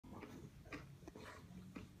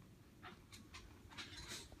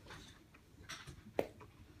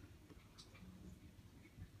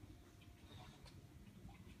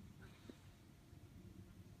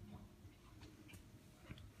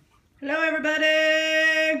Hello,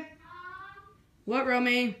 everybody. What,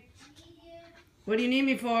 Romy? What do you need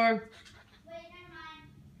me for?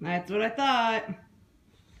 That's what I thought.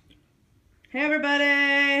 Hey, everybody.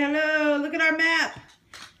 Hello. Look at our map.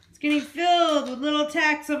 It's getting filled with little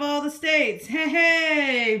tacks of all the states. Hey,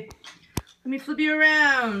 hey. Let me flip you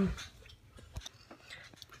around.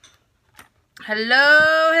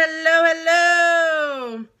 Hello, hello,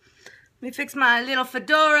 hello. Let me fix my little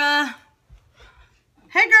fedora.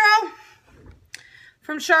 Hey, girl.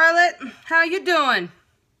 From Charlotte. How you doing?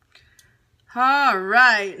 All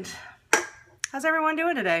right. How's everyone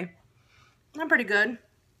doing today? I'm pretty good.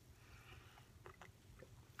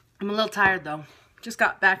 I'm a little tired though. Just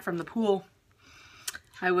got back from the pool.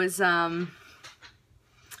 I was, it's a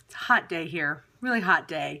hot day here. Really hot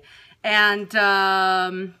day. And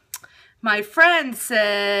my friend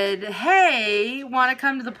said, hey, want to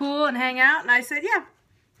come to the pool and hang out? And I said, yeah,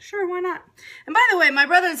 sure, why not? And by the way, my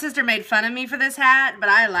brother and sister made fun of me for this hat, but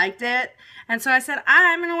I liked it. And so I said,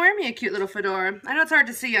 I'm going to wear me a cute little fedora. I know it's hard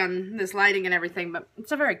to see on this lighting and everything, but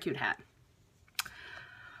it's a very cute hat.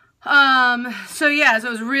 So yeah, so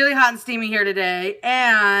it was really hot and steamy here today.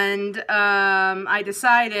 And I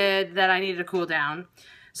decided that I needed to cool down.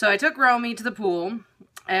 So I took Romy to the pool.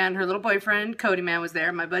 And her little boyfriend, Cody Man, was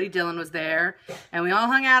there. My buddy Dylan was there. And we all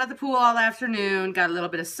hung out at the pool all afternoon. Got a little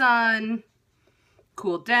bit of sun.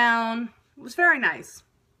 Cooled down. It was very nice.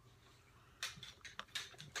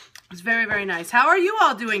 It was very, very nice. How are you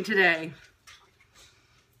all doing today?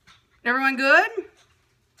 Everyone good?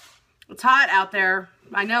 It's hot out there.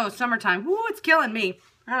 I know, summertime. Woo, it's killing me.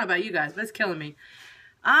 I don't know about you guys, but it's killing me.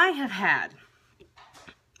 I have had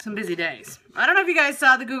some busy days. I don't know if you guys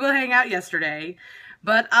saw the Google Hangout yesterday,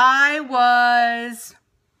 but I was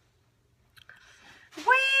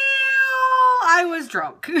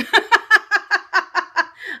drunk.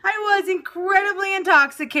 I was incredibly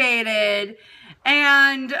intoxicated,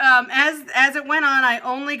 and as it went on, I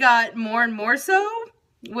only got more and more so,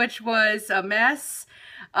 which was a mess.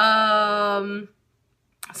 So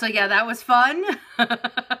yeah, that was fun.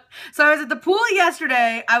 So I was at the pool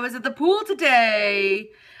yesterday. I was at the pool today.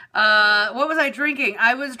 What was I drinking?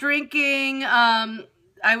 I was drinking, I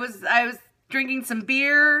was drinking some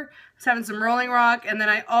beer. I was having some Rolling Rock. And then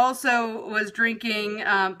I also was drinking,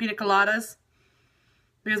 pina coladas.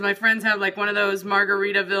 Because my friends have like one of those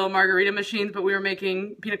Margaritaville margarita machines, but we were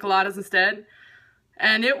making pina coladas instead.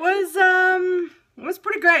 And it was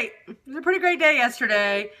pretty great. It was a pretty great day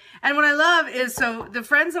yesterday. And what I love is, so the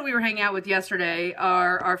friends that we were hanging out with yesterday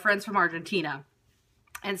are our friends from Argentina.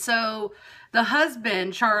 And so the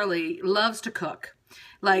husband, Charlie, loves to cook.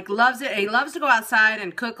 Like, loves it. And he loves to go outside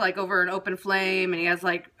and cook, like, over an open flame. And he has,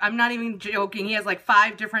 like, I'm not even joking, he has, like,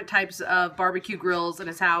 5 different types of barbecue grills in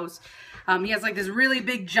his house. He has, like, this really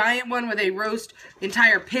big giant one where they roast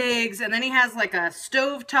entire pigs. And then he has, like, a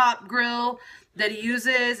stovetop grill that he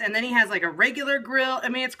uses. And then he has, like, a regular grill. I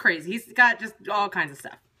mean, it's crazy. He's got just all kinds of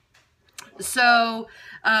stuff. So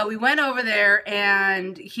we went over there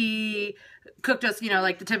and he cooked us, you know,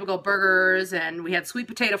 like the typical burgers, and we had sweet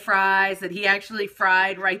potato fries that he actually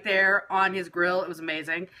fried right there on his grill. It was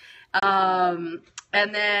amazing. And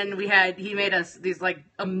then he made us these like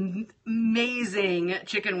amazing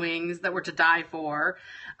chicken wings that were to die for.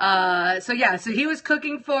 So yeah, so he was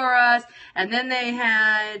cooking for us, and then they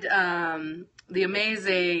had the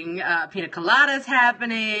amazing pina coladas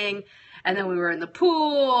happening. And then we were in the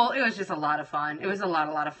pool. It was just a lot of fun. It was a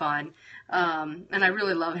lot of fun. And I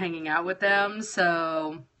really love hanging out with them.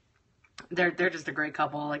 So they're just a great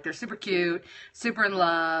couple. Like, they're super cute, super in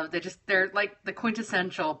love. They're like the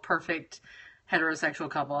quintessential perfect heterosexual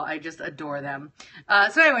couple. I just adore them.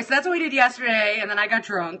 So anyway, so that's what we did yesterday. And then I got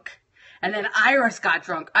drunk. And then Iris got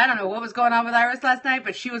drunk. I don't know what was going on with Iris last night,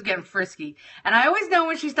 but she was getting frisky. And I always know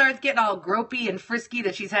when she starts getting all gropey and frisky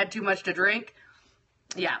that she's had too much to drink.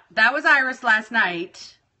 Yeah, that was Iris last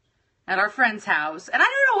night at our friend's house. And I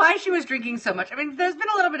don't know why she was drinking so much. I mean, there's been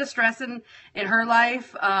a little bit of stress in her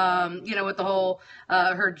life, you know, with the whole,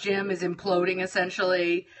 her gym is imploding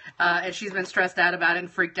essentially. And she's been stressed out about it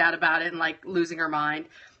and freaked out about it and like losing her mind.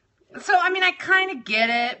 So, I mean, I kind of get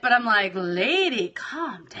it, but I'm like, lady,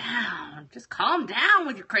 calm down. Just calm down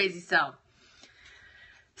with your crazy self.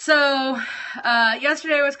 So,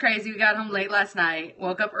 yesterday was crazy. We got home late last night,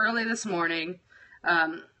 woke up early this morning.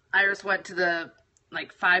 Iris went to the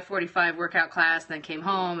like 5:45 workout class, then came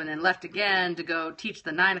home and then left again to go teach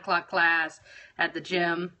the 9 o'clock class at the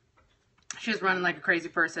gym. She was running like a crazy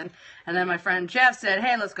person. And then my friend Jeff said,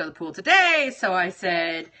 hey, let's go to the pool today. So I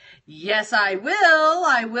said, yes, I will.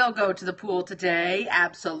 I will go to the pool today.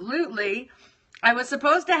 Absolutely. I was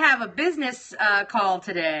supposed to have a business call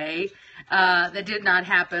today, that did not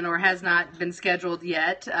happen or has not been scheduled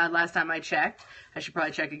yet. Last time I checked. I should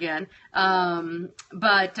probably check again. So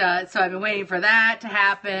I've been waiting for that to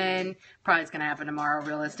happen. Probably it's going to happen tomorrow,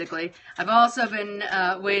 realistically. I've also been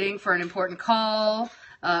waiting for an important call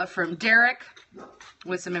from Derek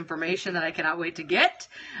with some information that I cannot wait to get.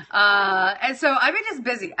 And so I've been just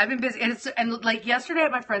busy. I've been busy. And like yesterday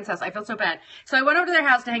at my friend's house, I felt so bad. So I went over to their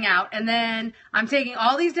house to hang out, and then I'm taking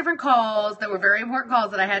all these different calls that were very important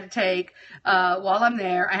calls that I had to take while I'm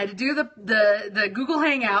there. I had to do the Google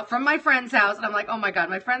Hangout from my friend's house, and I'm like, oh my God,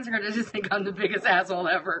 my friends are going to just think I'm the biggest asshole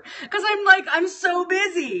ever. Because I'm so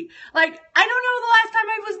busy. Like, I don't know the last time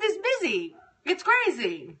I was this busy. It's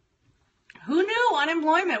crazy. Who knew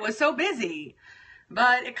unemployment was so busy?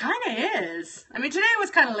 But it kind of is. I mean, today was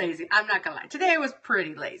kind of lazy. I'm not going to lie. Today was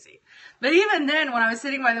pretty lazy. But even then, when I was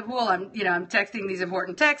sitting by the pool, I'm texting these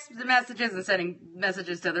important text messages and sending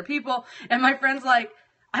messages to other people. And my friend's like,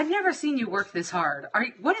 I've never seen you work this hard.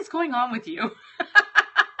 What is going on with you?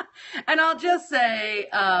 And I'll just say,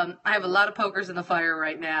 I have a lot of pokers in the fire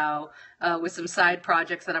right now with some side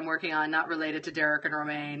projects that I'm working on, not related to Derek and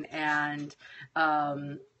Romaine. And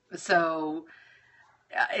so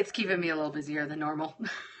it's keeping me a little busier than normal.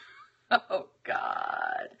 Oh,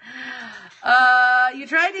 God. You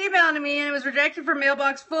tried emailing me and it was rejected for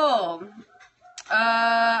mailbox full.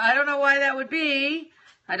 I don't know why that would be.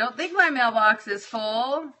 I don't think my mailbox is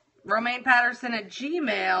full. Romaine Patterson at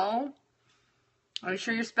Gmail. Are you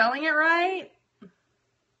sure you're spelling it right?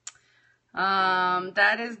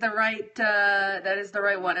 That is the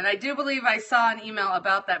right one. And I do believe I saw an email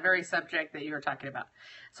about that very subject that you were talking about.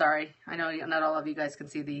 Sorry. I know not all of you guys can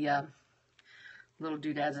see the, little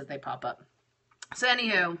doodads as they pop up. So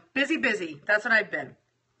anywho, busy. That's what I've been.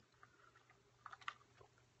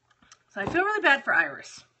 So I feel really bad for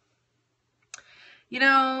Iris. You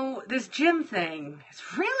know, this gym thing is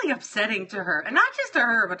really upsetting to her. And not just to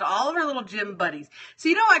her, but to all of her little gym buddies. So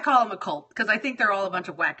you know I call them a cult, because I think they're all a bunch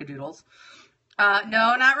of wackadoodles.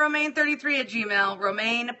 No, not Romaine33 at Gmail.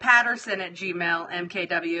 Romaine Patterson at Gmail,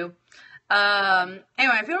 MKW.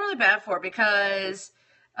 Anyway, I feel really bad for her because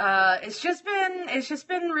it's just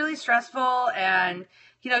been really stressful, and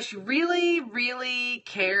you know, she really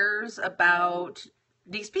cares about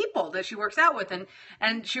these people that she works out with,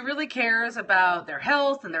 and she really cares about their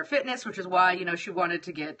health and their fitness, which is why, you know, she wanted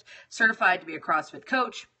to get certified to be a CrossFit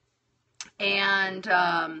coach. And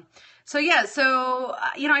so you know,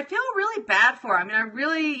 I feel really bad for her. I mean, I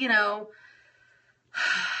really, you know,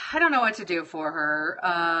 I don't know what to do for her.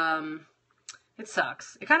 It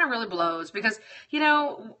sucks. It kind of really blows because, you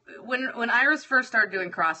know, when Iris first started doing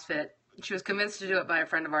CrossFit, she was convinced to do it by a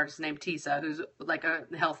friend of ours named Tisa, who's like a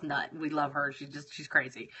health nut. We love her. She's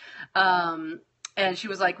crazy. And she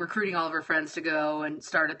was like recruiting all of her friends to go and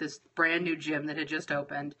start at this brand new gym that had just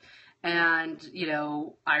opened. And, you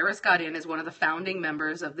know, Iris got in as one of the founding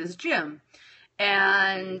members of this gym.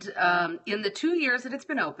 And in the 2 years that it's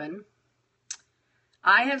been open,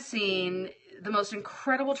 I have seen the most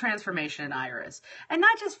incredible transformation in Iris. And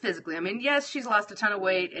not just physically. I mean, yes, she's lost a ton of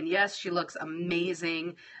weight, and yes, she looks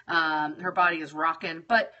amazing. Her body is rocking.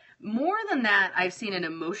 But more than that, I've seen an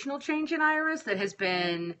emotional change in Iris that has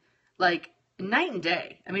been like night and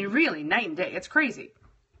day. I mean, really, night and day. It's crazy.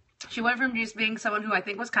 She went from just being someone who I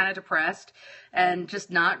think was kind of depressed and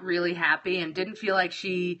just not really happy and didn't feel like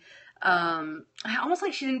she almost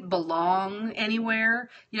like she didn't belong anywhere.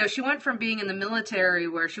 You know, she went from being in the military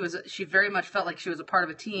where she very much felt like she was a part of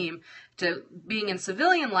a team to being in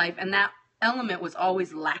civilian life, and that element was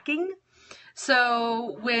always lacking.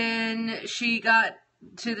 So when she got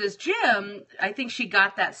to this gym, I think she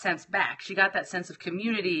got that sense back. She got that sense of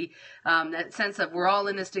community, that sense of we're all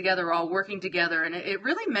in this together, we're all working together, and it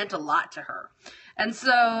really meant a lot to her. And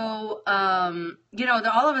so, you know,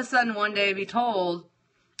 all of a sudden one day be told,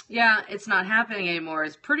 yeah, it's not happening anymore,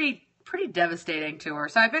 is pretty devastating to her.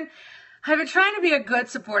 So I've been trying to be a good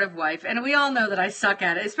supportive wife, and we all know that I suck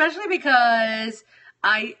at it, especially because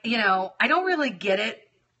I don't really get it.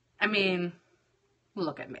 I mean,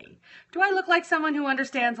 look at me. Do I look like someone who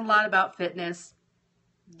understands a lot about fitness?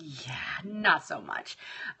 Yeah, not so much.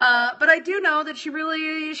 But I do know that she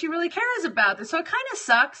really cares about this. So it kind of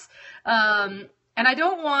sucks. And I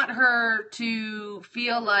don't want her to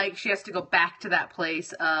feel like she has to go back to that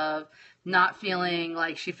place of not feeling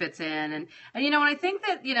like she fits in. And you know, and I think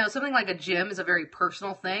that, you know, something like a gym is a very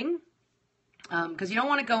personal thing. Because you don't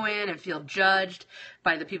want to go in and feel judged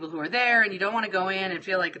by the people who are there, and you don't want to go in and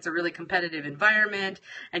feel like it's a really competitive environment,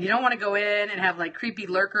 and you don't want to go in and have like creepy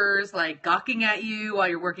lurkers like gawking at you while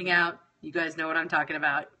you're working out. You guys know what I'm talking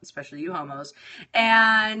about, especially you homos.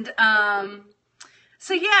 And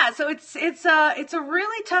So yeah, so it's a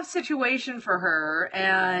really tough situation for her,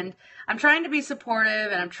 and I'm trying to be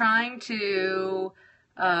supportive, and I'm trying to,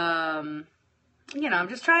 I'm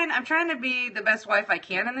trying to be the best wife I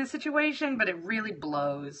can in this situation, but it really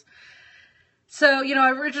blows. So,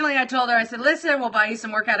 originally I told her, I said, listen, we'll buy you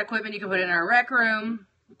some workout equipment you can put in our rec room,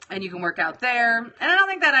 and you can work out there. And I don't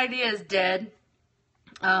think that idea is dead,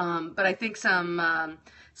 but I think some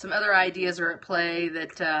other ideas are at play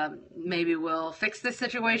that maybe will fix this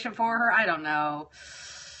situation for her. I don't know.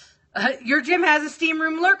 Your gym has a steam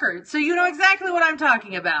room lurker, so you know exactly what I'm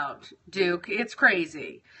talking about, Duke. It's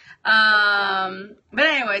crazy. But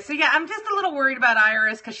anyway, so yeah, I'm just a little worried about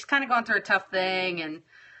Iris because she's kind of going through a tough thing, and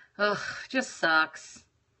just sucks.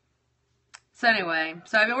 So anyway,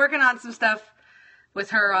 so I've been working on some stuff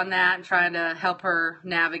with her on that and trying to help her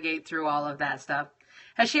navigate through all of that stuff.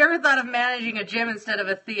 Has she ever thought of managing a gym instead of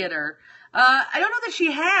a theater? I don't know that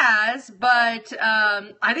she has, but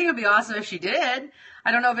I think it would be awesome if she did.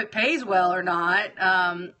 I don't know if it pays well or not.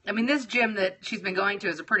 This gym that she's been going to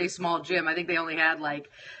is a pretty small gym. I think they only had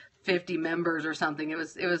like 50 members or something. It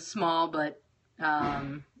was small, but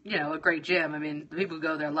a great gym. The people who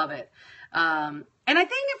go there love it. And I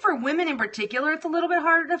think for women in particular, it's a little bit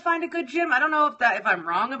harder to find a good gym. I don't know if I'm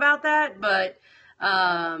wrong about that, but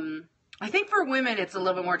I think for women it's a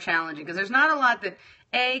little bit more challenging because there's not a lot that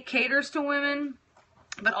caters to women,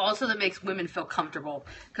 but also that makes women feel comfortable.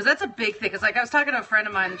 Because that's a big thing. Because I was talking to a friend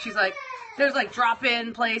of mine, and she's like, there's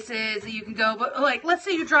drop-in places that you can go, but let's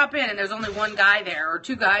say you drop in and there's only one guy there or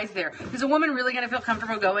two guys there. Is a woman really going to feel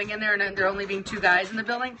comfortable going in there and there only being two guys in the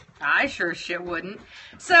building? I sure shit wouldn't.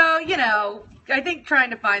 So, I think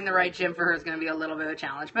trying to find the right gym for her is going to be a little bit of a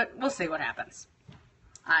challenge, but we'll see what happens.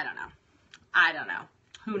 I don't know.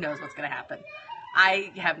 Who knows what's going to happen?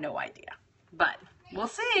 I have no idea, but we'll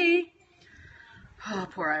see. Oh,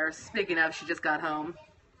 poor Iris. Speaking of, she just got home.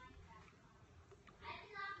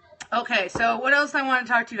 Okay, so what else I want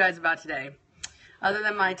to talk to you guys about today, other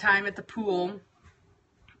than my time at the pool?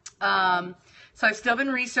 So I've still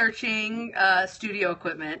been researching studio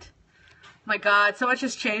equipment. My God, so much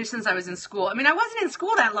has changed since I was in school. I wasn't in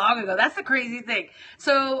school that long ago. That's the crazy thing.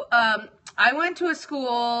 So I went to a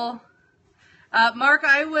school. Mark,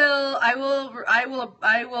 I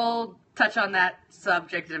will touch on that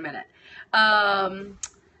subject in a minute.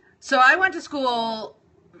 So I went to school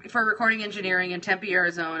for recording engineering in Tempe,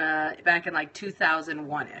 Arizona back in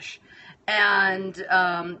 2001-ish. And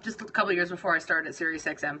just a couple of years before I started at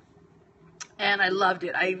SiriusXM. And I loved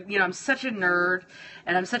it. I'm such a nerd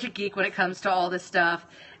and I'm such a geek when it comes to all this stuff.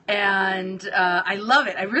 And I love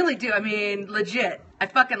it. I really do. Legit. I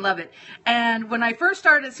fucking love it. And when I first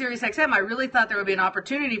started at SiriusXM, I really thought there would be an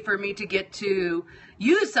opportunity for me to get to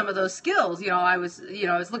use some of those skills. I was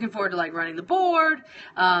looking forward to running the board.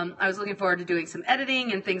 I was looking forward to doing some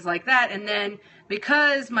editing and things like that. And then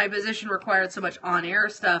because my position required so much on-air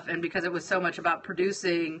stuff and because it was so much about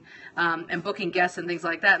producing and booking guests and things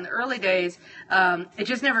like that in the early days, it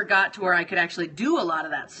just never got to where I could actually do a lot of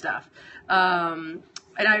that stuff.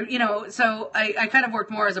 And I kind of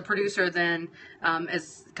worked more as a producer than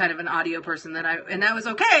as kind of an audio person and that was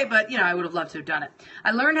okay, but I would have loved to have done it.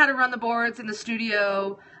 I learned how to run the boards in the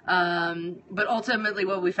studio, but ultimately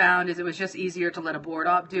what we found is it was just easier to let a board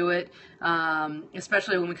op do it,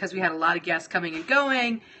 especially because we had a lot of guests coming and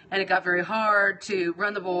going, and it got very hard to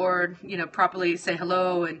run the board, properly say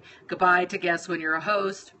hello and goodbye to guests when you're a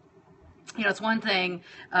host. It's one thing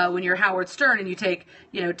when you're Howard Stern and you take,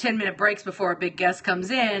 10-minute breaks before a big guest comes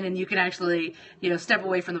in and you can actually, step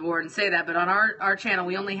away from the board and say that. But on our channel,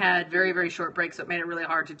 we only had very, very short breaks, so it made it really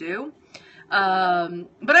hard to do.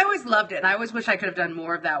 But I always loved it, and I always wish I could have done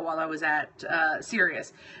more of that while I was at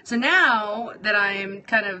Sirius. So now that I'm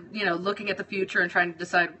kind of, looking at the future and trying to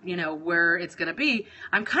decide, where it's going to be,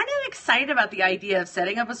 I'm kind of excited about the idea of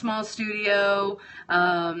setting up a small studio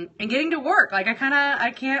and getting to work.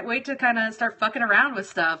 I can't wait to kind of start fucking around with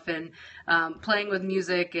stuff and playing with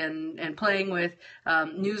music and playing with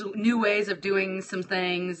new ways of doing some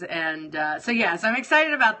things. And so I'm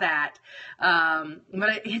excited about that.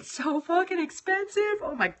 But it's so fucking expensive.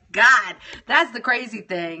 Oh my God. That's the crazy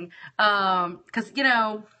thing. Cause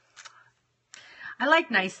I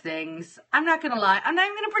like nice things. I'm not going to lie. I'm not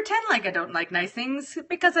even going to pretend like I don't like nice things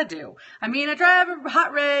because I do. I drive a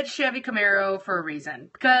hot red Chevy Camaro for a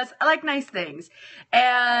reason because I like nice things.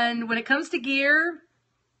 And when it comes to gear,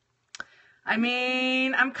 I'm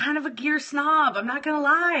kind of a gear snob. I'm not going to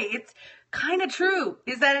lie. It's kind of true.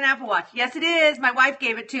 Is that an Apple Watch? Yes, it is. My wife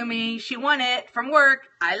gave it to me. She won it from work.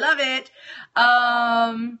 I love it.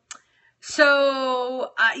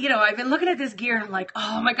 So, I've been looking at this gear and I'm like,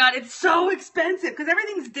 oh my God, it's so expensive because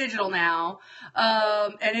everything's digital now.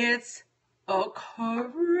 And it's crazy,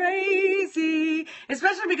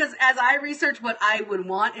 especially because as I research what I would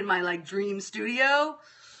want in my like dream studio,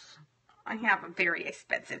 I have a very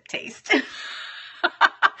expensive taste. And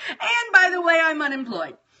by the way, I'm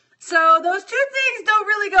unemployed. So those two things don't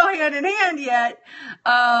really go hand in hand yet.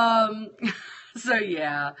 So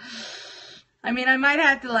yeah. I mean, I might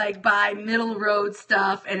have to like buy middle road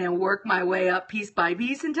stuff and then work my way up piece by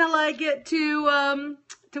piece until I get to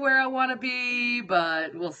where I want to be,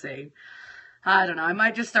 but we'll see. I don't know. I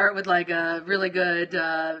might just start with like a really good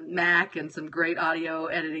Mac and some great audio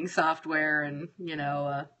editing software and,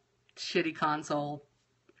 a shitty console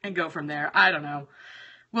and go from there. I don't know.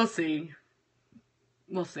 We'll see.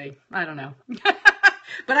 We'll see. I don't know.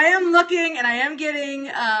 But I am looking and I am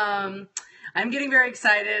getting... I'm getting very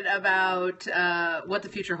excited about what the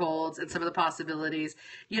future holds and some of the possibilities.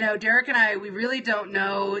 Derek and I, we really don't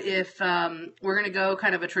know if we're going to go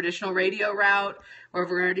kind of a traditional radio route or if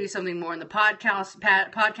we're going to do something more in the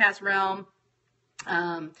podcast realm.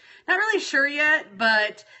 Not really sure yet,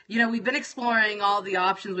 but, we've been exploring all the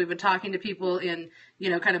options. We've been talking to people in,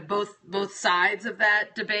 kind of both sides of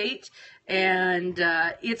that debate. And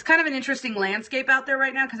it's kind of an interesting landscape out there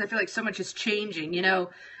right now because I feel like so much is changing,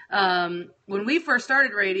 when we first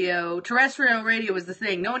started radio, terrestrial radio was the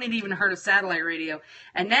thing. No one had even heard of satellite radio.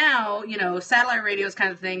 And now, satellite radio is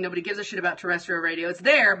kind of the thing. Nobody gives a shit about terrestrial radio. It's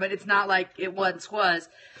there, but it's not like it once was.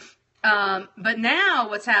 But now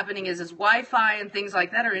what's happening is Wi-Fi and things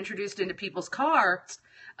like that are introduced into people's cars,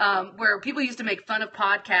 where people used to make fun of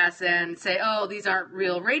podcasts and say, oh, these aren't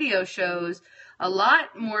real radio shows. A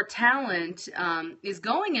lot more talent is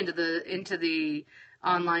going into the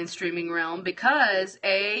online streaming realm because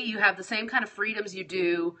you have the same kind of freedoms you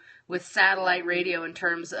do with satellite radio in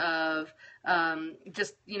terms of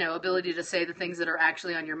just ability to say the things that are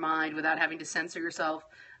actually on your mind without having to censor yourself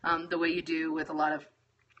the way you do with a lot of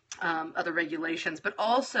other regulations. But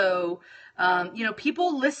also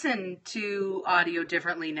people listen to audio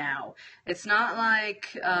differently now. It's not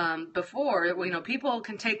like before. People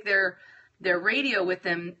can take their radio with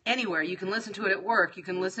them anywhere. You can listen to it at work. You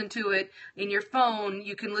can listen to it in your phone.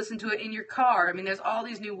 You can listen to it in your car. I mean, there's all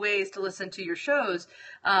these new ways to listen to your shows.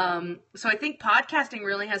 So I think podcasting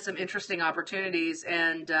really has some interesting opportunities,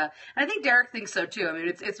 and I think Derek thinks so too. I mean,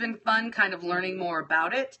 it's been fun kind of learning more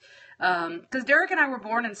about it. Because Derek and I were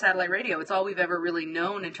born in satellite radio. It's all we've ever really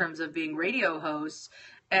known in terms of being radio hosts.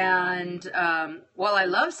 And while I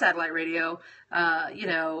love satellite radio,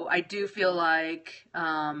 I do feel like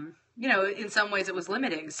in some ways it was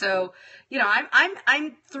limiting. So,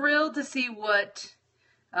 I'm thrilled to see what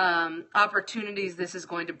opportunities this is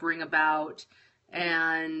going to bring about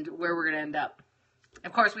and where we're going to end up.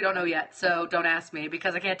 Of course, we don't know yet, so don't ask me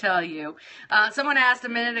because I can't tell you. Someone asked a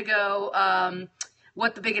minute ago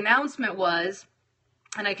what the big announcement was.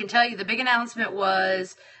 And I can tell you the big announcement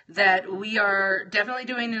was that we are definitely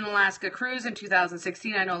doing an Alaska cruise in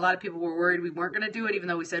 2016. I know a lot of people were worried we weren't going to do it, even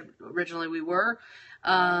though we said originally we were.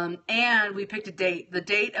 And we picked a date. The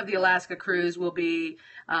date of the Alaska cruise will be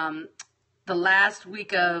the last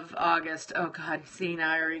week of August. Oh, God. See,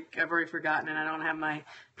 now I've already forgotten, and I don't have my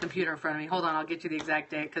computer in front of me. Hold on, I'll get you the exact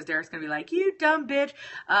date, because Derek's going to be like, you dumb bitch.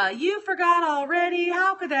 You forgot already.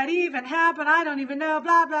 How could that even happen? I don't even know,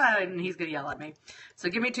 blah, blah. And he's going to yell at me. So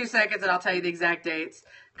give me 2 seconds, and I'll tell you the exact dates,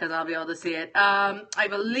 because I'll be able to see it. I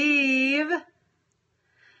believe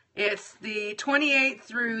it's the 28th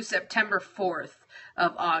through September 4th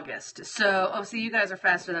of August. So, see, you guys are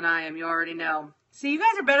faster than I am. You already know. See, you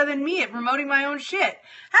guys are better than me at promoting my own shit.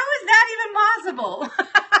 How is that even possible?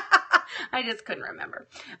 I just couldn't remember.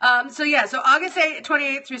 So August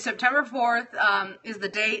 28th through September 4th is the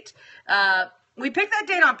date. We picked that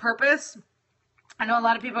date on purpose. I know a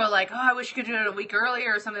lot of people are like, oh, I wish you could do it a week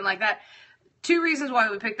earlier or something like that. 2 reasons why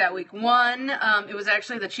we picked that week. One, it was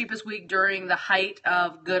actually the cheapest week during the height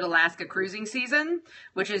of good Alaska cruising season,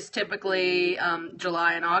 which is typically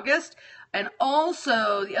July and August. And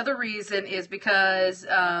also, the other reason is because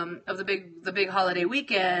of the big holiday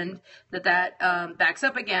weekend that backs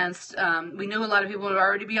up against. We knew a lot of people would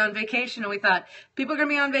already be on vacation, and we thought, people are going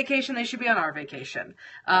to be on vacation, they should be on our vacation.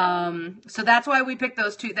 So that's why we picked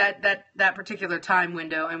those two, that particular time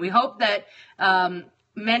window. And we hope that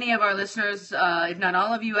many of our listeners, if not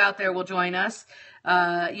all of you out there, will join us.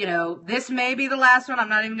 This may be the last one.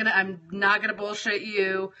 I'm not gonna bullshit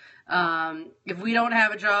you. If we don't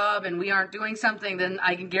have a job and we aren't doing something, then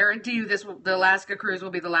I can guarantee you the Alaska cruise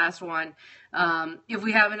will be the last one. If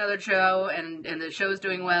we have another show and the show's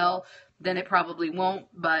doing well, then it probably won't.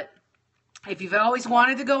 But If you've always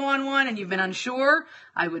wanted to go on one and you've been unsure,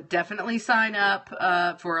 I would definitely sign up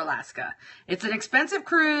for Alaska. It's an expensive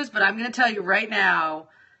cruise, but I'm going to tell you right now,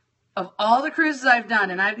 of all the cruises I've done,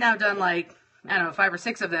 and I've now done like, I don't know, 5 or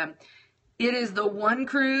 6 of them, it is the one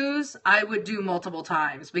cruise I would do multiple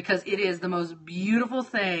times because it is the most beautiful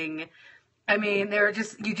thing. I mean,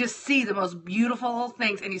 you just see the most beautiful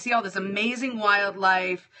things and you see all this amazing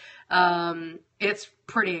wildlife. It's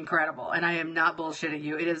pretty incredible, and I am not bullshitting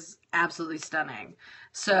you. It is absolutely stunning.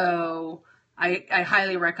 So I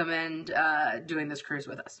highly recommend doing this cruise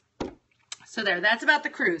with us. So that's about the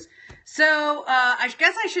cruise. So I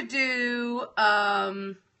guess I should do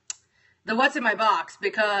the what's in my box,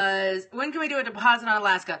 because when can we do a deposit on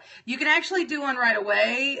Alaska? You can actually do one right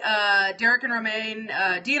away. Derek and Romaine,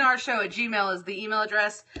 dnrshow@gmail is the email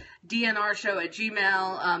address.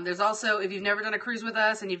 dnrshow@gmail. There's also, if you've never done a cruise with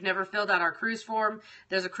us and you've never filled out our cruise form,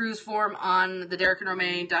 there's a cruise form on the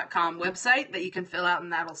derekandromaine.com website that you can fill out,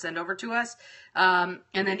 and that'll send over to us. And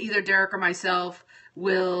then either Derek or myself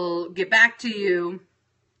will get back to you,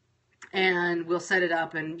 and we'll set it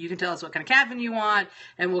up, and you can tell us what kind of cabin you want,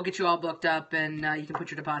 and we'll get you all booked up, and you can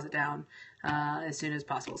put your deposit down as soon as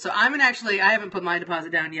possible. So I haven't put my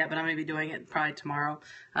deposit down yet, but I'm going to be doing it probably tomorrow.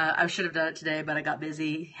 I should have done it today, but I got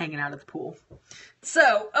busy hanging out at the pool.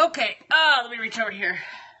 So, okay. Let me reach over here.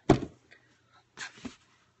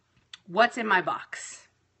 What's in my box?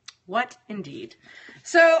 What indeed?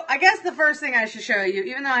 So I guess the first thing I should show you,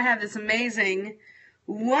 even though I have this amazing,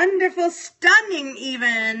 wonderful, stunning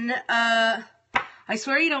even, I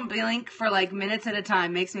swear you don't blink for like minutes at a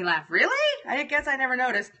time. Makes me laugh. Really? I guess I never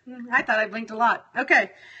noticed. I thought I blinked a lot.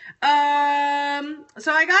 Okay.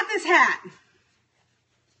 So I got this hat.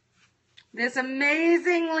 This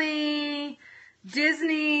amazingly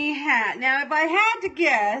Disney hat. Now, if I had to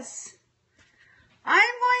guess, I'm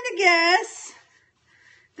going to guess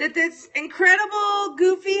that this incredible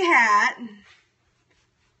Goofy hat,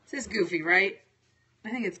 this is Goofy, right? I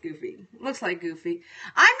think it's Goofy. It looks like Goofy.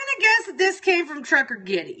 I'm going to guess that this came from Trucker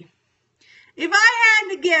Giddy. If I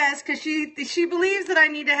had to guess, because she believes that I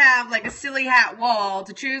need to have like a silly hat wall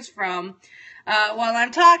to choose from while I'm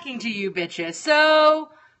talking to you bitches. So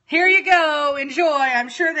here you go. Enjoy. I'm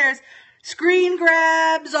sure there's screen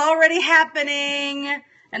grabs already happening,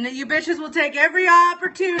 and that you bitches will take every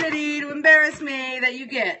opportunity to embarrass me that you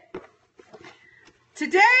get.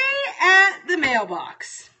 Today at the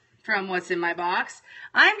mailbox, from What's in My Box,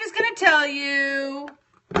 I'm just going to tell you,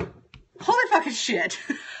 holy fucking shit.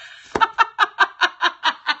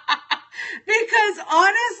 Because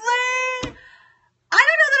honestly, I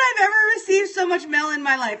don't know that I've ever received so much mail in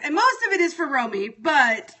my life. And most of it is for Romy,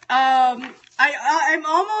 but I am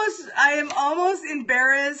almost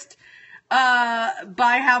embarrassed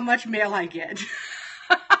by how much mail I get.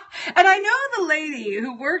 And I know the lady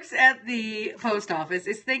who works at the post office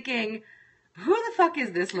is thinking, who the fuck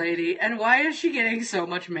is this lady, and why is she getting so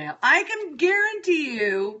much mail? I can guarantee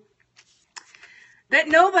you that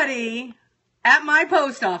nobody at my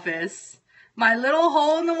post office, my little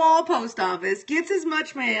hole-in-the-wall post office, gets as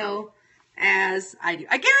much mail as I do.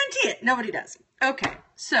 I guarantee it. Nobody does. Okay,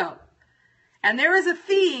 so, and there is a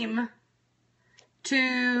theme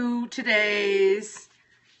to today's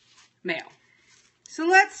mail. So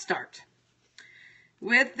let's start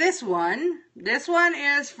with this one. This one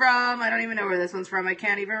is from, I don't even know where this one's from. I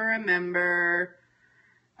can't even remember.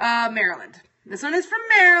 Maryland. This one is from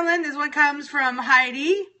Maryland. This one comes from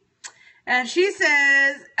Heidi. And she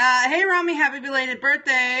says, hey, Romy, happy belated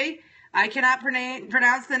birthday. I cannot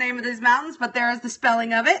pronounce the name of these mountains, but there is the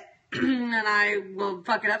spelling of it. And I will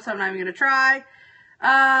fuck it up, so I'm not even going to try.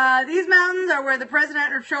 These mountains are where the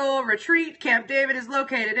Presidential Retreat Camp David is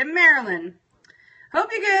located in Maryland. Hope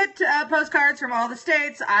you get postcards from all the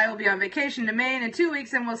states. I will be on vacation to Maine in 2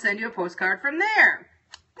 weeks, and we'll send you a postcard from there.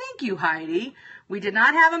 Thank you, Heidi. We did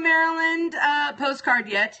not have a Maryland postcard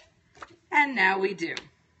yet, and now we do.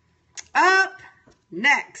 Up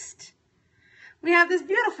next, we have this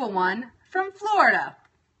beautiful one from Florida.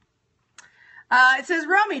 It says,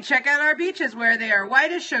 Romy, check out our beaches where they are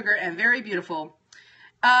white as sugar and very beautiful.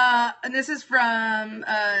 And this is from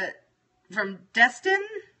Destin.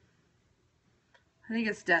 I think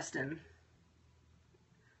it's Destin.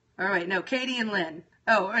 Oh, wait, no, Katie and Lynn.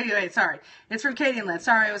 Oh, wait, sorry. It's from Katie and Lynn.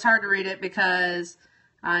 Sorry, it was hard to read it because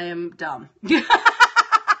I am dumb. I'm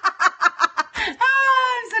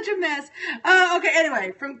such a mess. Okay,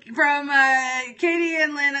 anyway, from Katie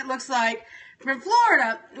and Lynn, it looks like, from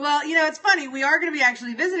Florida. Well, you know, it's funny. We are going to be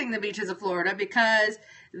actually visiting the beaches of Florida because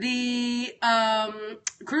the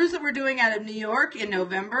cruise that we're doing out of New York in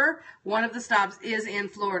November, one of the stops is in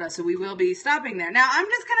Florida, so we will be stopping there. Now, I'm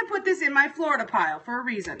just going to put this in my Florida pile for a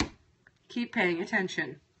reason. Keep paying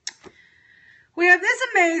attention. We have this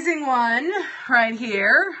amazing one right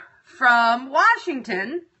here from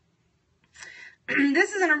Washington.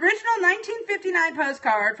 This is an original 1959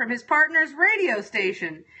 postcard from his partner's radio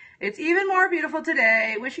station. It's even more beautiful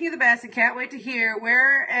today. Wishing you the best and can't wait to hear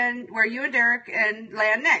where you and Derek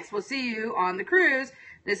land next. We'll see you on the cruise.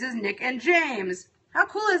 This is Nick and James. How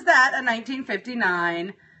cool is that? A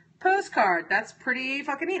 1959 postcard. That's pretty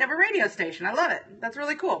fucking neat of a radio station. I love it. That's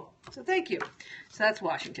really cool. So thank you. So that's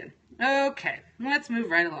Washington. Okay, let's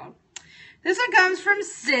move right along. This one comes from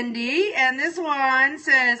Cindy, and this one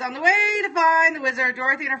says, on the way to find the wizard,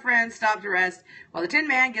 Dorothy and her friends stop to rest while the Tin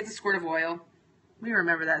Man gets a squirt of oil. We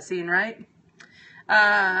remember that scene, right?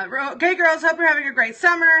 Okay, girls, hope you're having a great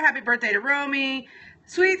summer. Happy birthday to Romy.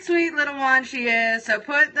 Sweet, sweet little one she is. So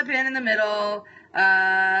put the pin in the middle.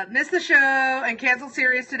 Missed the show and canceled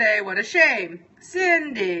series today. What a shame.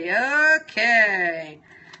 Cindy, okay.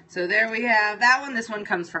 So there we have that one. This one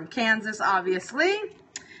comes from Kansas, obviously.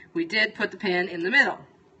 We did put the pin in the middle.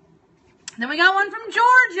 Then we got one from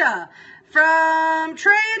Georgia, from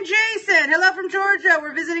Trey and Jason. Hello from Georgia.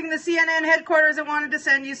 We're visiting the CNN headquarters and wanted to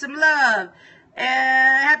send you some love.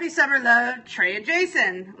 And happy summer, love, Trey and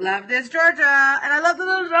Jason. Love this, Georgia. And I love the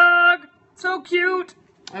little dog. So cute.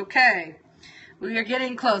 Okay. We are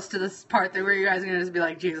getting close to this part where you guys are going to just be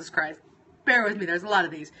like, Jesus Christ. Bear with me. There's a lot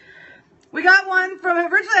of these. We got one from,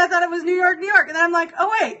 originally I thought it was New York, New York. And then I'm like,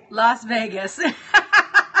 oh wait, Las Vegas.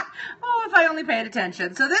 Oh, if I only paid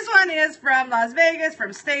attention. So this one is from Las Vegas,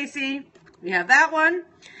 from Stacy. We have that one.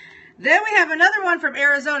 Then we have another one from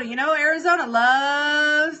Arizona. You know, Arizona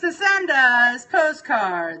loves to send us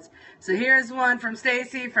postcards. So here's one from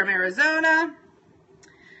Stacy from Arizona.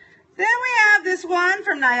 Then we have this one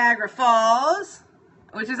from Niagara Falls,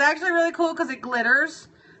 which is actually really cool because it glitters.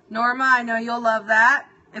 Norma, I know you'll love that.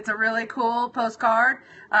 It's a really cool postcard.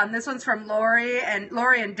 This one's from Lori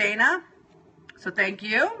and Dana. So thank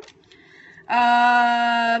you.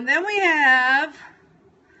 Then we have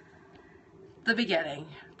the beginning.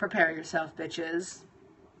 Prepare yourself, bitches.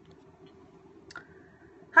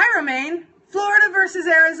 Hi, Romaine. Florida versus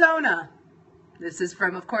Arizona. This is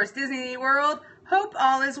from, of course, Disney World. Hope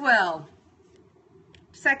all is well.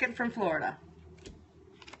 Second from Florida.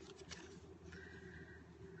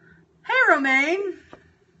 Hey, Romaine.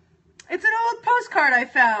 It's an old postcard I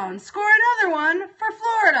found. Score another one for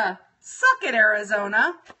Florida. Suck it,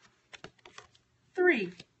 Arizona.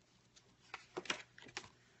 3.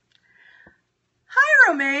 Hi,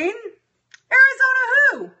 Romaine. Arizona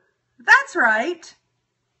who? That's right.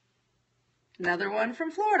 Another one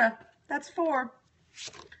from Florida. That's 4.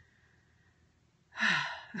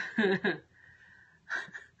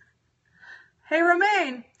 Hey,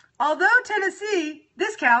 Romaine. Although Tennessee,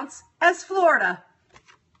 this counts as Florida.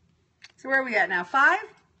 So where are we at now? 5?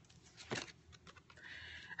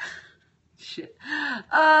 Shit.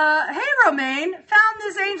 Hey, Romaine. Found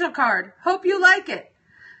this angel card. Hope you like it.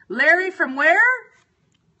 Larry from where?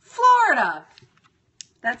 Florida.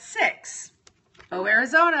 That's 6. Oh,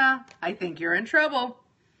 Arizona. I think you're in trouble.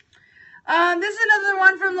 This is another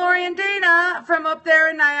one from Lori and Dana from up there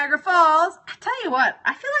in Niagara Falls. I tell you what,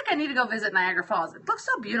 I feel like I need to go visit Niagara Falls. It looks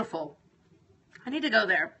so beautiful. I need to go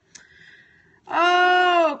there.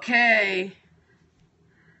 Okay.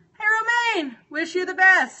 Hey, Romaine, wish you the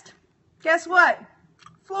best. Guess what?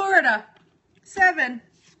 Florida. 7.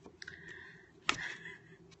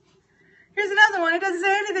 Here's another one. It doesn't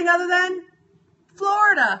say anything other than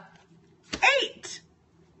Florida. 8.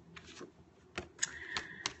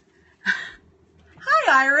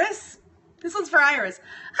 Hi, Iris. This one's for Iris.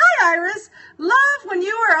 Hi, Iris. Love when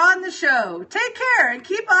you were on the show. Take care and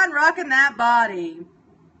keep on rocking that body.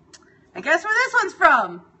 And guess where this one's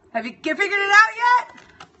from? Have you figured it out yet?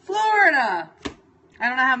 Florida. I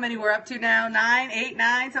don't know how many we're up to now. 9, 8,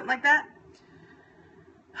 9, something like that.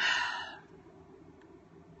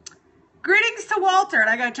 Greetings to Walter. And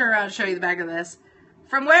I got to turn around and show you the back of this.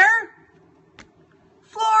 From where?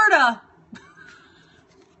 Florida.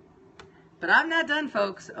 But I'm not done,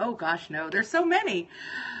 folks. Oh, gosh, no. There's so many.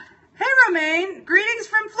 Hey, Romaine. Greetings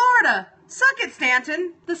from Florida. Suck it,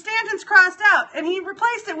 Stanton. The Stanton's crossed out, and he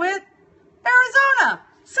replaced it with Arizona.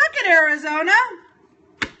 Suck it, Arizona.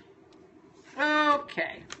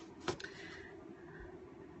 Okay.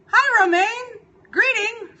 Hi, Romaine.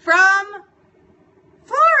 Greeting from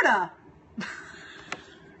Florida.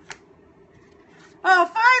 Oh,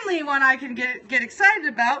 finally one I can get excited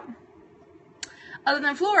about. Other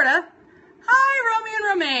than Florida. Hi, Romy and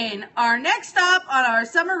Romaine. Our next stop on our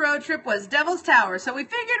summer road trip was Devil's Tower, so we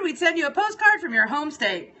figured we'd send you a postcard from your home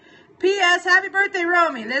state. P.S. Happy birthday,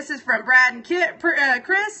 Romy. This is from Brad and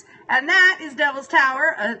Chris, and that is Devil's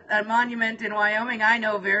Tower, a monument in Wyoming I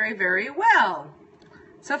know very, very well.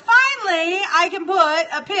 So finally, I can put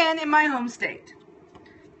a pin in my home state.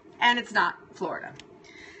 And it's not Florida. And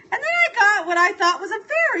then I got what I thought was a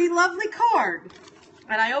very lovely card.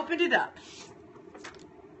 And I opened it up.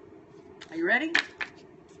 Are you ready?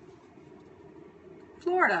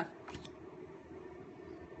 Florida.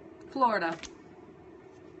 Florida.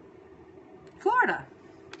 Florida.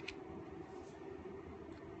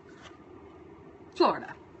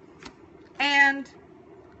 Florida. And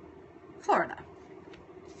Florida.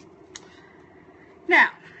 Now,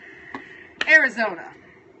 Arizona.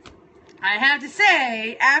 I have to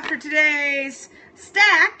say, after today's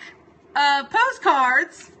stack of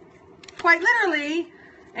postcards, quite literally,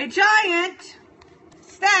 a giant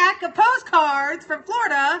stack of postcards from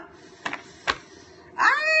Florida,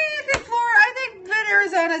 I think that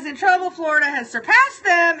Arizona's in trouble. Florida has surpassed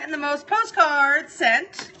them in the most postcards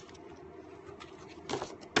sent.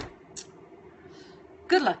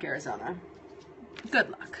 Good luck, Arizona. Good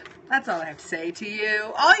luck. That's all I have to say to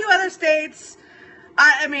you. All you other states,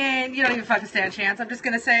 I mean, you don't even fucking stand a chance. I'm just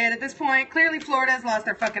going to say it at this point. Clearly, Florida has lost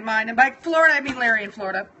their fucking mind. And by Florida, I mean Larry in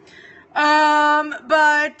Florida.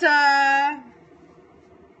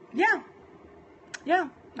 Yeah,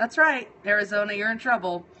 that's right. Arizona, you're in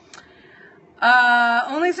trouble.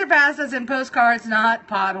 Only surpassed us in postcards, not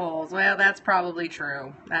potholes. Well, that's probably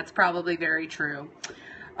true. That's probably very true.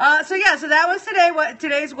 So that was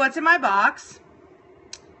today's What's in My Box.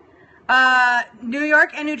 New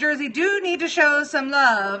York and New Jersey do need to show some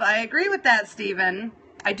love. I agree with that, Stephen.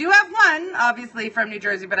 I do have one, obviously, from New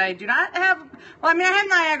Jersey, but I do not have, I have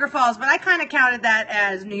Niagara Falls, but I kind of counted that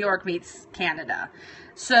as New York meets Canada.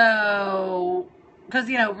 So, because,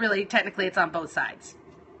 really, technically, it's on both sides.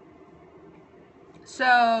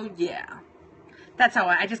 So, yeah. That's how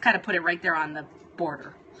I just kind of put it right there on the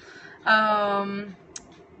border.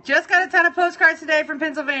 Just got a ton of postcards today from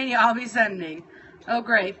Pennsylvania I'll be sending. Oh,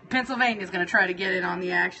 great. Pennsylvania's going to try to get in on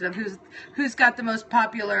the action of who's got the most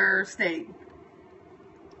popular state.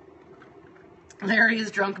 Larry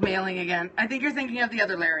is drunk mailing again. I think you're thinking of the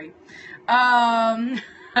other Larry. Just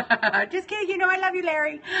kidding. I love you,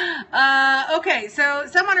 Larry. Okay, so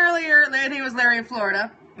someone earlier, I think it was Larry in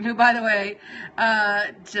Florida, who, by the way,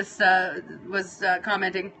 was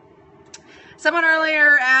commenting. Someone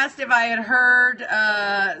earlier asked if I had heard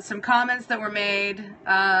some comments that were made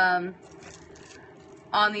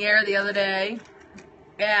on the air the other day,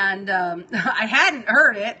 and I hadn't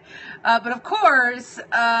heard it, but of course,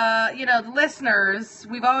 the listeners,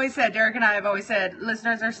 we've always said, Derek and I have always said,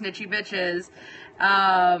 listeners are snitchy bitches,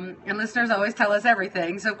 and listeners always tell us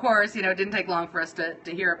everything, so of course, it didn't take long for us to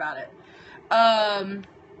hear about it. And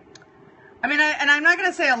I'm not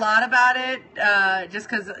going to say a lot about it, just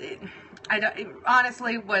because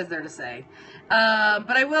honestly, what is there to say?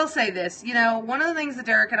 But I will say this, one of the things that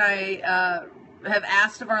Derek and I have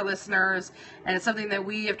asked of our listeners, and it's something that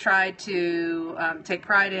we have tried to take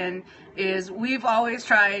pride in, is we've always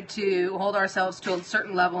tried to hold ourselves to a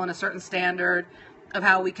certain level and a certain standard of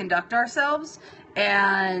how we conduct ourselves.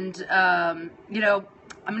 And,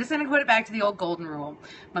 I'm just going to put it back to the old golden rule.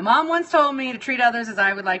 My mom once told me to treat others as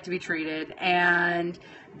I would like to be treated, and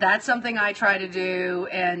that's something I try to do.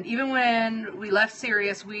 And even when we left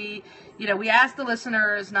Sirius, we asked the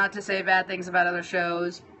listeners not to say bad things about other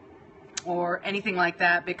shows or anything like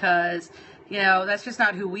that, because that's just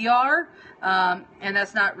not who we are, and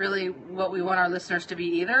that's not really what we want our listeners to be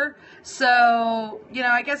either. So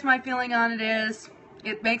I guess my feeling on it is,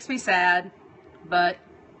 it makes me sad, but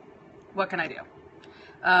what can I do?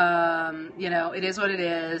 It is what it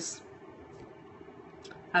is.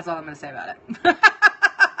 That's all I'm going to say about it.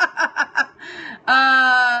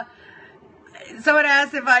 Someone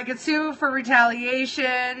asked if I could sue for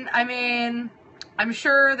retaliation. I'm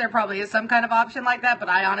sure there probably is some kind of option like that, but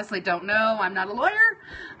I honestly don't know. I'm not a lawyer.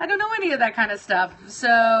 I don't know any of that kind of stuff.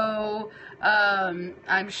 So,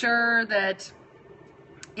 I'm sure that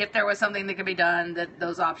if there was something that could be done, that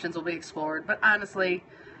those options will be explored. But honestly,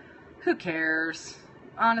 who cares?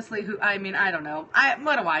 Honestly, I don't know.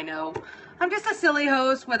 What do I know? I'm just a silly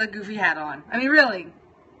host with a goofy hat on. Really.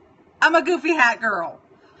 I'm a goofy hat girl.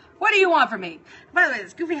 What do you want from me? By the way,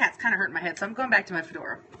 this goofy hat's kind of hurting my head, so I'm going back to my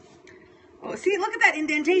fedora. Oh, see, look at that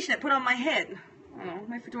indentation it put on my head. Oh,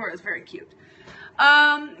 my fedora is very cute.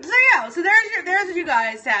 So there's you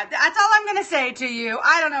guys. That's all I'm going to say to you.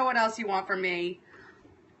 I don't know what else you want from me.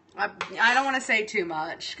 I don't want to say too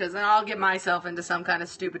much, because then I'll get myself into some kind of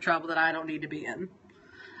stupid trouble that I don't need to be in.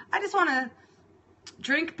 I just want to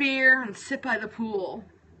drink beer and sit by the pool.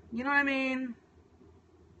 You know what I mean?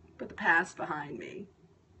 Put the past behind me.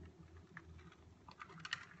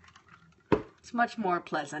 It's much more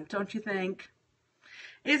pleasant, don't you think?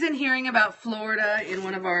 Isn't hearing about Florida in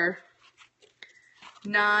one of our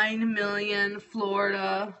 9 million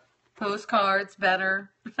Florida postcards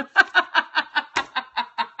better?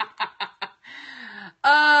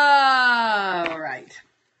 All right.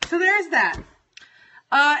 So there's that.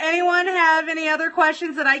 Anyone have any other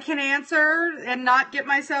questions that I can answer and not get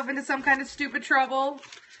myself into some kind of stupid trouble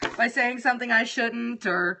by saying something I shouldn't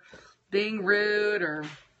or being rude or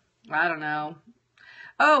I don't know.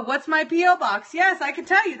 Oh, what's my P.O. box? Yes, I can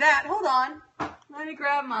tell you that. Hold on. Let me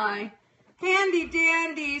grab my handy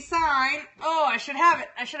dandy sign. Oh, I should have it.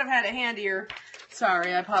 I should have had it handier.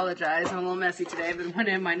 Sorry, I apologize. I'm a little messy today, but when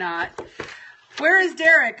am I not? Where is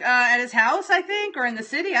Derek? At his house, I think, or in the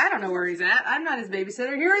city? I don't know where he's at. I'm not his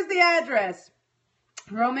babysitter. Here is the address.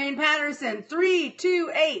 Romaine Patterson,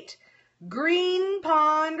 328 Green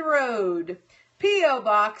Pond Road. P.O.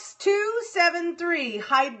 Box 273,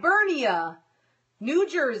 Hibernia, New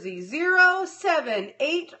Jersey,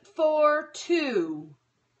 07842.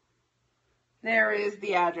 There is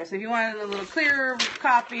the address. If you wanted a little clearer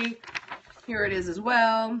copy, here it is as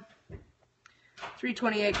well.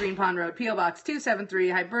 328 Green Pond Road, P.O. Box 273,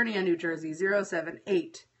 Hibernia, New Jersey,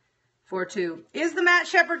 07842. Is the Matt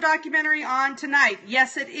Shepard documentary on tonight?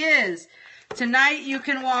 Yes, it is. Tonight you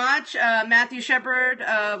can watch Matthew Shepard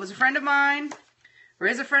was a friend of mine, or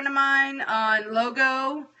is a friend of mine, on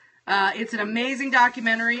Logo. It's an amazing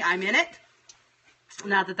documentary. I'm in it.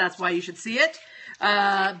 Not that that's why you should see it.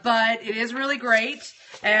 But it is really great.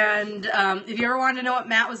 And if you ever wanted to know what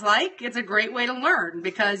Matt was like, it's a great way to learn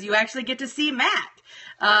because you actually get to see Matt.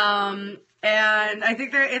 And I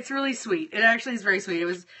think it's really sweet. It actually is very sweet. It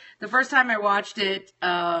was the first time I watched it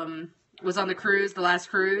was on the cruise, the last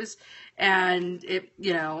cruise. And it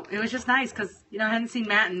was just nice because, I hadn't seen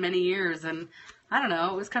Matt in many years. And I don't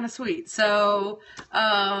know, it was kind of sweet. So,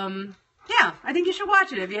 yeah, I think you should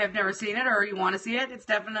watch it if you have never seen it or you want to see it. It's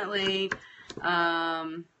definitely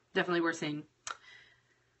worth seeing.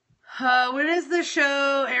 When is the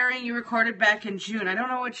show airing you recorded back in June? I don't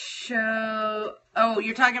know which show. Oh,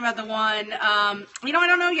 you're talking about the one, I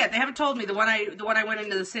don't know yet. They haven't told me the one I went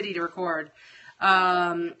into the city to record.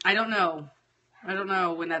 I don't know. I don't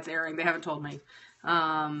know when that's airing. They haven't told me. So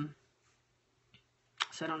I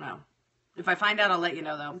don't know. If I find out, I'll let you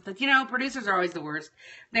know, though. But, producers are always the worst.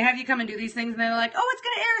 They have you come and do these things, and they're like, oh, it's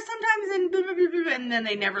going to air sometimes, and blah, blah, blah, blah, and then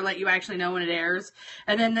they never let you actually know when it airs.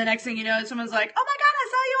 And then the next thing you know, someone's like, oh, my God, I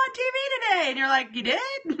saw you on TV today. And you're like, you did?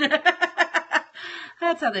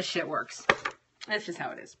 That's how this shit works. That's just how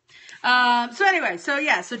it is. So anyway, so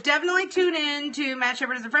definitely tune in to Matt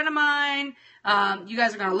Shepard is a friend of mine. You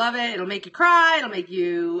guys are going to love it. It'll make you cry. It'll make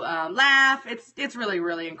you laugh. It's really,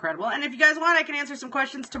 really incredible. And if you guys want, I can answer some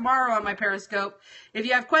questions tomorrow on my Periscope if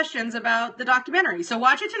you have questions about the documentary. So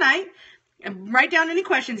watch it tonight and write down any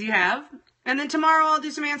questions you have. And then tomorrow I'll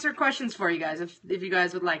do some answered questions for you guys if you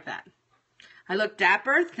guys would like that. I look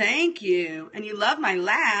dapper. Thank you. And you love my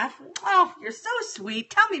laugh. Oh, you're so sweet.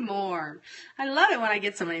 Tell me more. I love it when I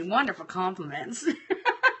get so many wonderful compliments.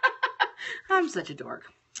 I'm such a dork.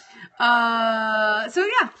 So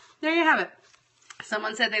yeah, there you have it.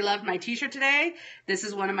 Someone said they loved my t-shirt today. This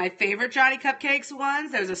is one of my favorite Johnny Cupcakes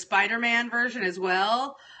ones. There's a Spider-Man version as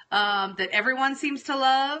well, that everyone seems to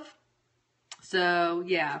love. So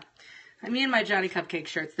yeah, me and my Johnny Cupcake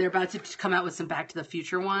shirts, they're about to come out with some Back to the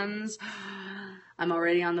Future ones. I'm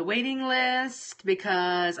already on the waiting list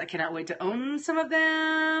because I cannot wait to own some of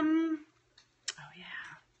them. Oh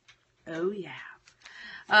yeah. Oh yeah.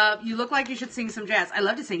 You look like you should sing some jazz. I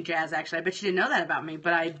love to sing jazz, actually. I bet you didn't know that about me,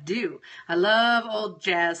 but I do. I love old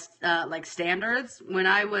jazz, like standards. When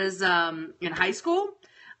I was in high school,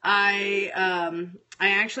 I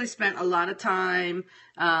actually spent a lot of time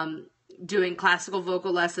doing classical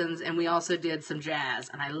vocal lessons, and we also did some jazz,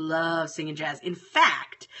 and I love singing jazz. In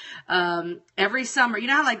fact, every summer, you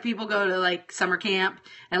know how like people go to like summer camp,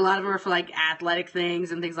 and a lot of them are for like athletic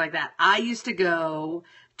things and things like that. I used to go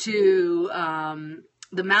to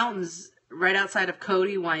the mountains right outside of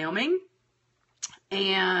Cody, Wyoming,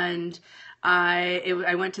 and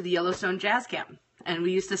I went to the Yellowstone Jazz Camp, and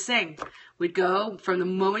we used to sing. We'd go from the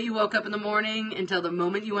moment you woke up in the morning until the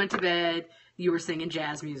moment you went to bed, you were singing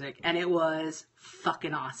jazz music, and it was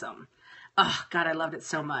fucking awesome. Oh, God, I loved it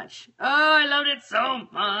so much. Oh, I loved it so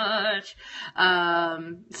much.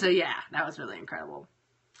 So, yeah, that was really incredible.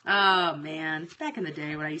 Oh, man. Back in the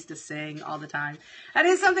day when I used to sing all the time. That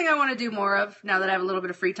is something I want to do more of now that I have a little bit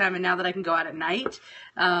of free time and now that I can go out at night.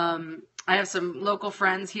 I have some local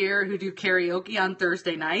friends here who do karaoke on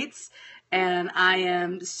Thursday nights. and I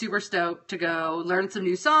am super stoked to go learn some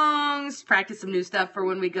new songs, practice some new stuff for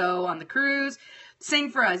when we go on the cruise.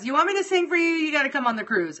 Sing for us. You want me to sing for you? You got to come on the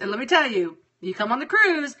cruise. And let me tell you, you come on the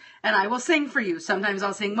cruise and I will sing for you. Sometimes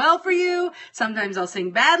I'll sing well for you. Sometimes I'll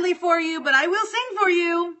sing badly for you, but I will sing for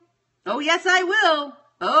you. Oh, yes, I will.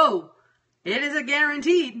 Oh, it is a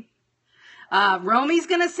guaranteed. Romy's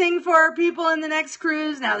gonna sing for our people in the next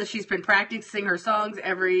cruise now that she's been practicing her songs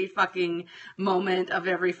every fucking moment of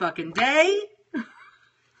every fucking day.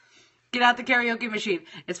 Get out the karaoke machine.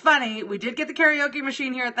 It's funny, we did get the karaoke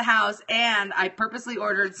machine here at the house, and I purposely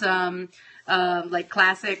ordered some, like,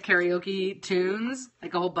 classic karaoke tunes,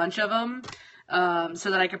 like a whole bunch of them,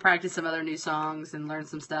 so that I could practice some other new songs and learn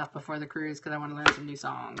some stuff before the cruise, because I want to learn some new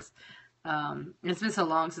songs. It's been so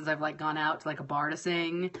long since I've, like, gone out to, like, a bar to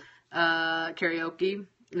sing karaoke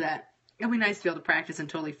that it'll be nice to be able to practice and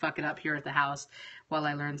totally fuck it up here at the house while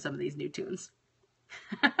I learn some of these new tunes.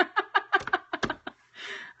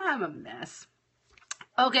 I'm a mess.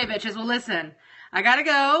 Okay, bitches. Well, listen, I gotta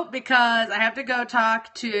go because I have to go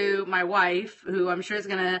talk to my wife, who I'm sure is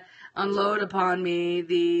gonna unload upon me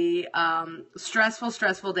the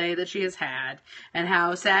stressful day that she has had and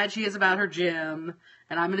how sad she is about her gym.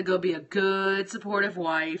 And I'm gonna go be a good, supportive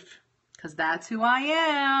wife because that's who I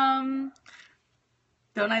am.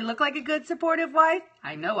 Don't I look like a good, supportive wife?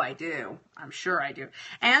 I know I do. I'm sure I do.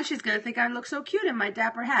 And she's going to think I look so cute in my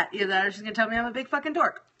dapper hat. Either that or she's going to tell me I'm a big fucking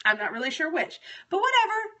dork. I'm not really sure which. But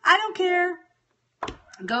whatever. I don't care.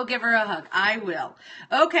 Go give her a hug. I will.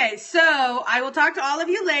 Okay, so I will talk to all of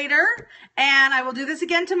you later, and I will do this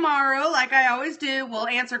again tomorrow, like I always do. We'll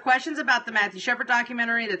answer questions about the Matthew Shepard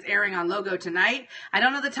documentary that's airing on Logo tonight. I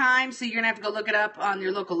don't know the time, so you're going to have to go look it up on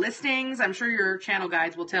your local listings. I'm sure your channel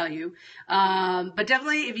guides will tell you. But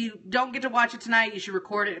definitely, if you don't get to watch it tonight, you should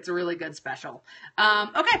record it. It's a really good special.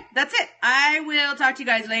 Okay, that's it. I will talk to you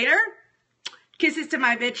guys later. Kisses to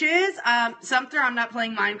my bitches. Sumter, I'm not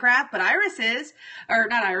playing Minecraft, but Iris is. Or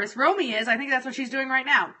not Iris, Romy is. I think that's what she's doing right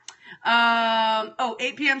now.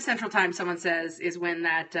 8 p.m. Central Time, someone says, is when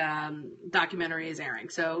that documentary is airing.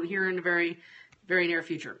 So here in the very, very near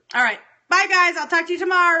future. All right. Bye, guys. I'll talk to you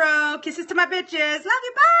tomorrow. Kisses to my bitches. Love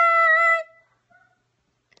you. Bye.